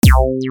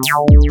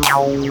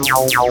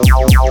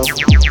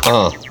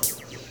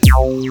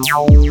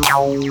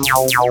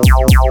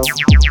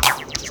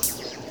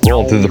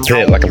Rolling through the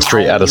pit like I'm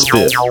straight out of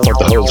spit. Fuck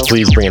the hoes,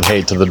 please bringing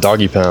hate to the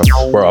doggy pound,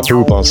 where I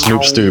poop on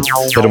Snoop Stoop.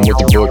 Hit him with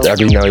the book,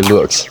 ugly now he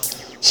looks.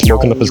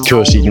 Smoking up his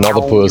kush, eating all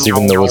the puss,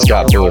 even though it's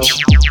got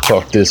bush.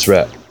 Fuck this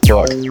rap,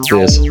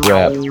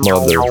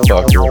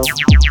 motherfucker.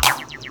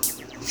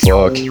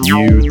 Fuck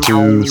you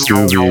too,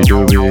 Scooby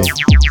Dooby.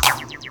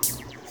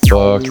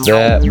 Fuck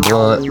that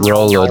blunt,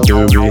 roll a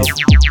doobie.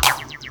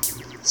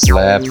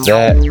 Slap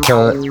that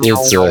cunt,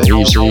 it's a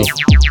he, she.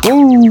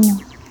 Woo!